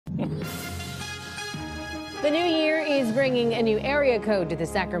The new year is bringing a new area code to the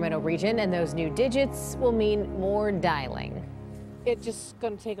Sacramento region, and those new digits will mean more dialing. It's just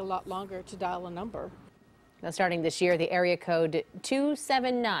going to take a lot longer to dial a number. Now, starting this year, the area code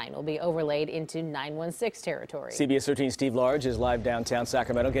 279 will be overlaid into 916 territory. CBS 13's Steve Large is live downtown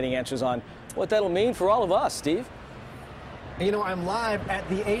Sacramento getting answers on what that'll mean for all of us. Steve? You know, I'm live at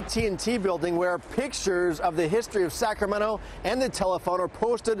the AT&T building where pictures of the history of Sacramento and the telephone are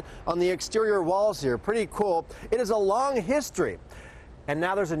posted on the exterior walls here. Pretty cool. It is a long history. And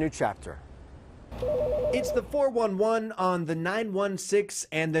now there's a new chapter. It's the 411 on the 916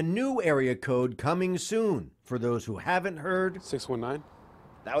 and the new area code coming soon. For those who haven't heard, 619?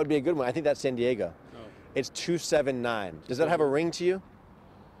 That would be a good one. I think that's San Diego. No. It's 279. Does that have a ring to you?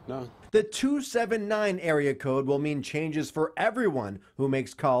 No. The 279 area code will mean changes for everyone who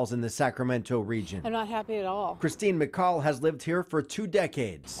makes calls in the Sacramento region. I'm not happy at all. Christine McCall has lived here for 2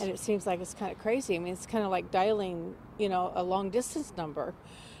 decades. And it seems like it's kind of crazy. I mean, it's kind of like dialing, a long distance number,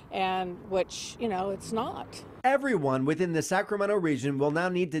 and which, it's not. Everyone within the Sacramento region will now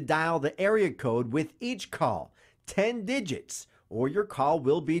need to dial the area code with each call, 10 digits, or your call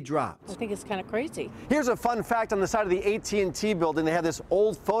will be dropped. I think it's kind of crazy. Here's a fun fact on the side of the AT&T building. They have this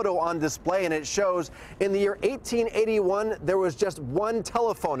old photo on display, and it shows in the year 1881, there was just one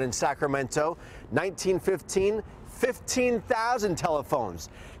telephone in Sacramento. 1915, 15,000 telephones.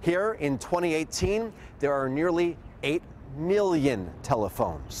 Here in 2018, there are nearly 8 million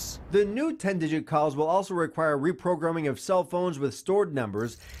telephones. The new 10-digit calls will also require reprogramming of cell phones with stored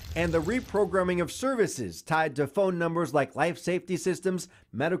numbers and the reprogramming of services tied to phone numbers like life safety systems,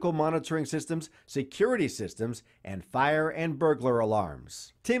 medical monitoring systems, security systems, and fire and burglar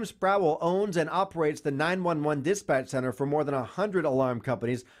alarms. Tim Sprowell owns and operates the 911 dispatch center for more than 100 alarm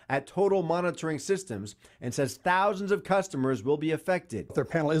companies at Total Monitoring Systems and says thousands of customers will be affected. If their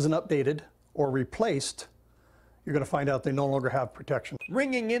panel isn't updated or replaced, you're going to find out they no longer have protection.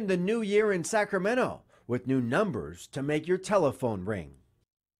 Ringing in the new year in Sacramento with new numbers to make your telephone ring.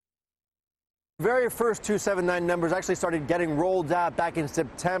 Very first 279 numbers actually started getting rolled out back in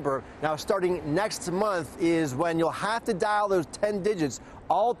September. Now starting next month is when you'll have to dial those 10 digits.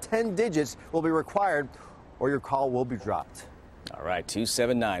 All 10 digits will be required or your call will be dropped. All right,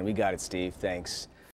 279. We got it, Steve. Thanks.